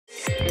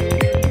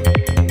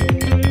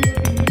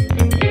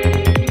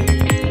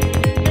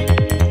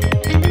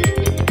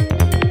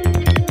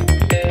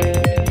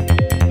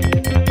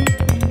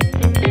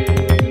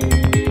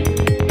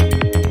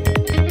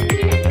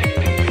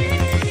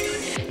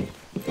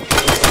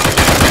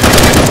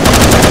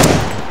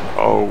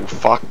Oh,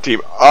 fucked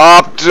him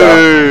up, dude!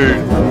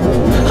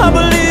 I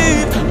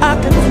believe I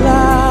can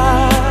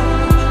fly.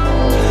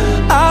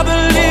 I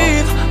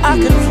believe I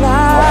can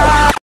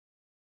fly.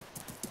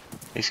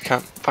 This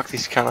cunt. Fuck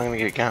this cunt, I'm gonna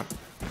get a gun.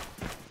 I'm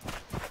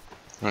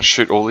gonna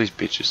shoot all these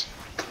bitches.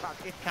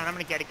 Fuck this cunt, I'm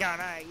gonna get a gun,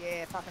 eh?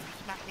 Yeah, fucking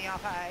smack me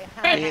off, eh?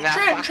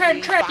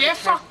 Trent, yeah,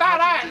 fuck that,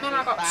 eh? And then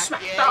I got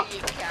smacked up.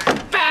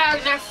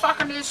 Bang, that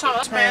fucking do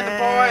something, man, the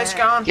boy's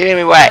gone. Get in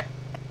me way!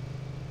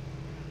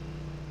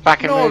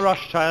 Fucking No move.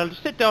 rush, child.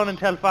 Sit down and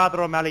tell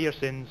Father O'Malley your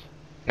sins.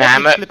 Nah, Let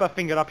me mate. slip a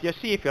finger up you,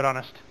 see if you're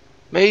honest.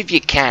 Move you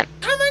cunt.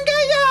 Come and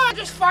get ya!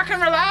 Just fucking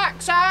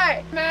relax,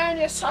 eh? Man,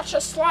 you're such a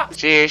slut.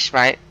 Serious,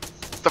 mate.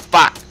 What the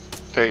fuck?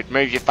 Dude,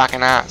 move your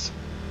fucking ass.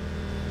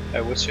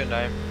 Hey, what's your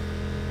name?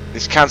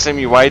 This cunt's in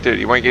my way, dude.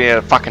 He won't get out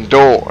of the fucking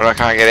door, and I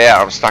can't get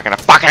out. I'm stuck in a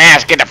fucking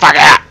house. Get the fuck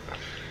out!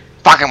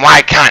 Fucking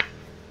way, cunt!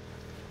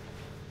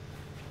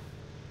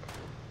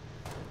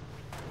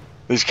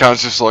 These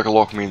cunts just like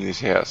lock me in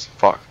this house.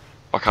 Fuck.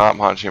 I can't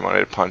punch him. I need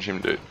to punch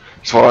him, dude.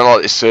 That's why I don't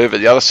like this server.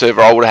 The other server,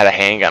 I would have had a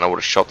handgun. I would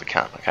have shot the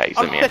cunt. Okay, he's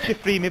I'll let me out. set you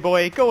free, me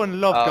boy. Go and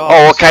love God.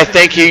 Oh, okay.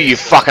 Thank you, you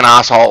fucking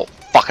asshole.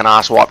 Fucking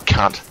asswipe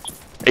cunt.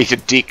 Eat a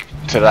dick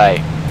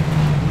today.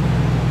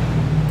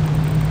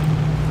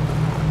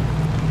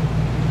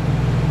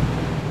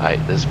 Hey,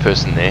 there's a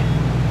person there.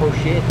 Oh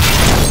shit.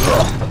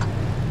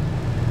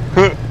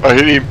 I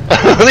hit him.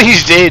 I think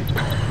he's dead.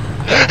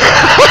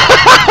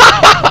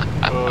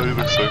 Oh, he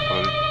looks so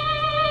funny.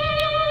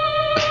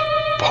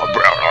 Bob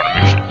Brown on a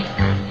mission.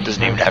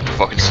 Doesn't even have to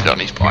fucking sit on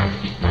his bike.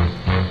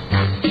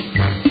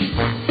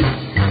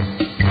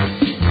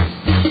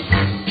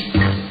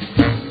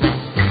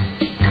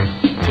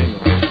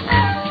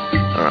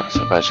 Alright,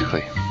 so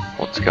basically,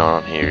 what's going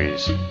on here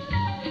is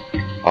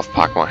I've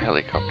parked my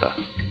helicopter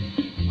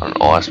on an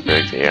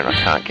iceberg there and I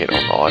can't get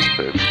on the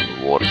iceberg from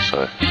the water,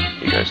 so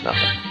here goes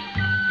nothing.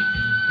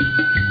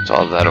 So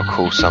either that or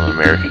call some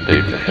American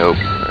dude for help.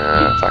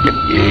 Fucking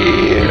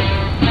yeah.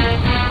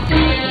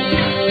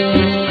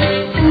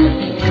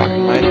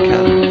 Fucking made a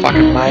cunt.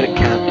 Fucking made a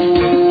cunt.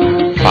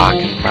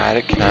 Fucking made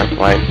a cunt.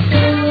 Wait.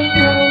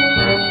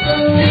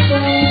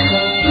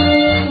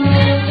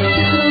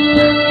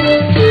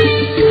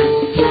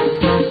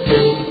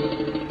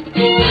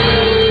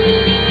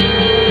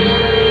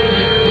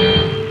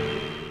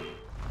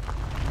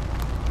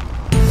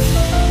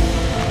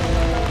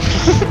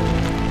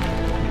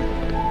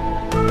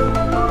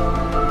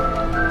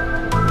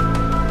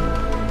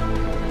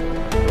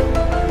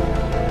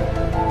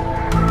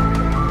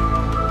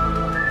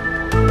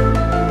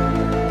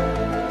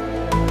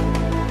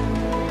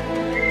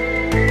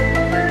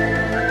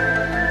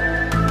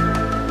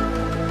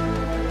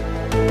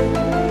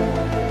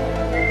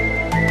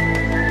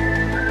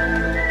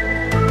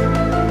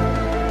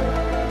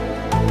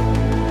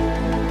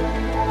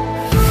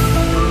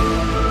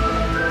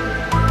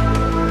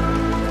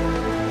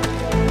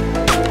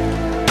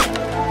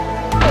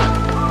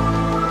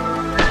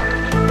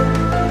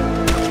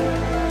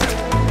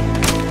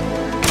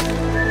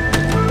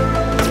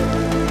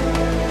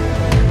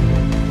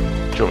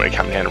 Do you want me to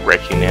come down and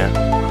wreck you now?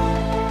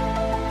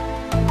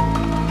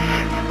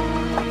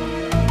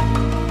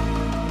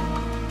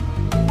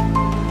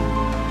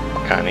 I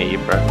can't hear you,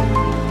 bro.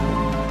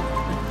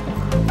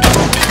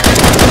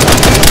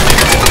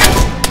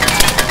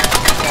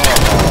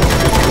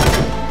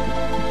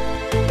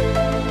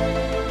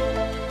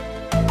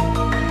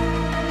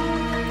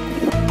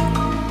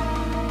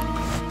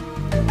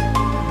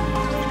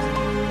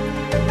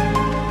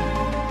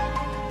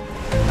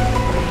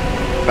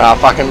 Nah,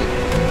 fucking...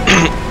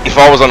 If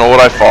I was on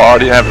auto fire, I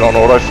didn't have it on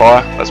auto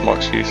fire. That's my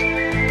excuse.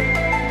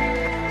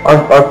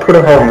 I put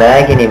a whole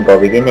mag in him,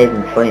 Bobby. Didn't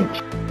even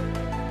flinch.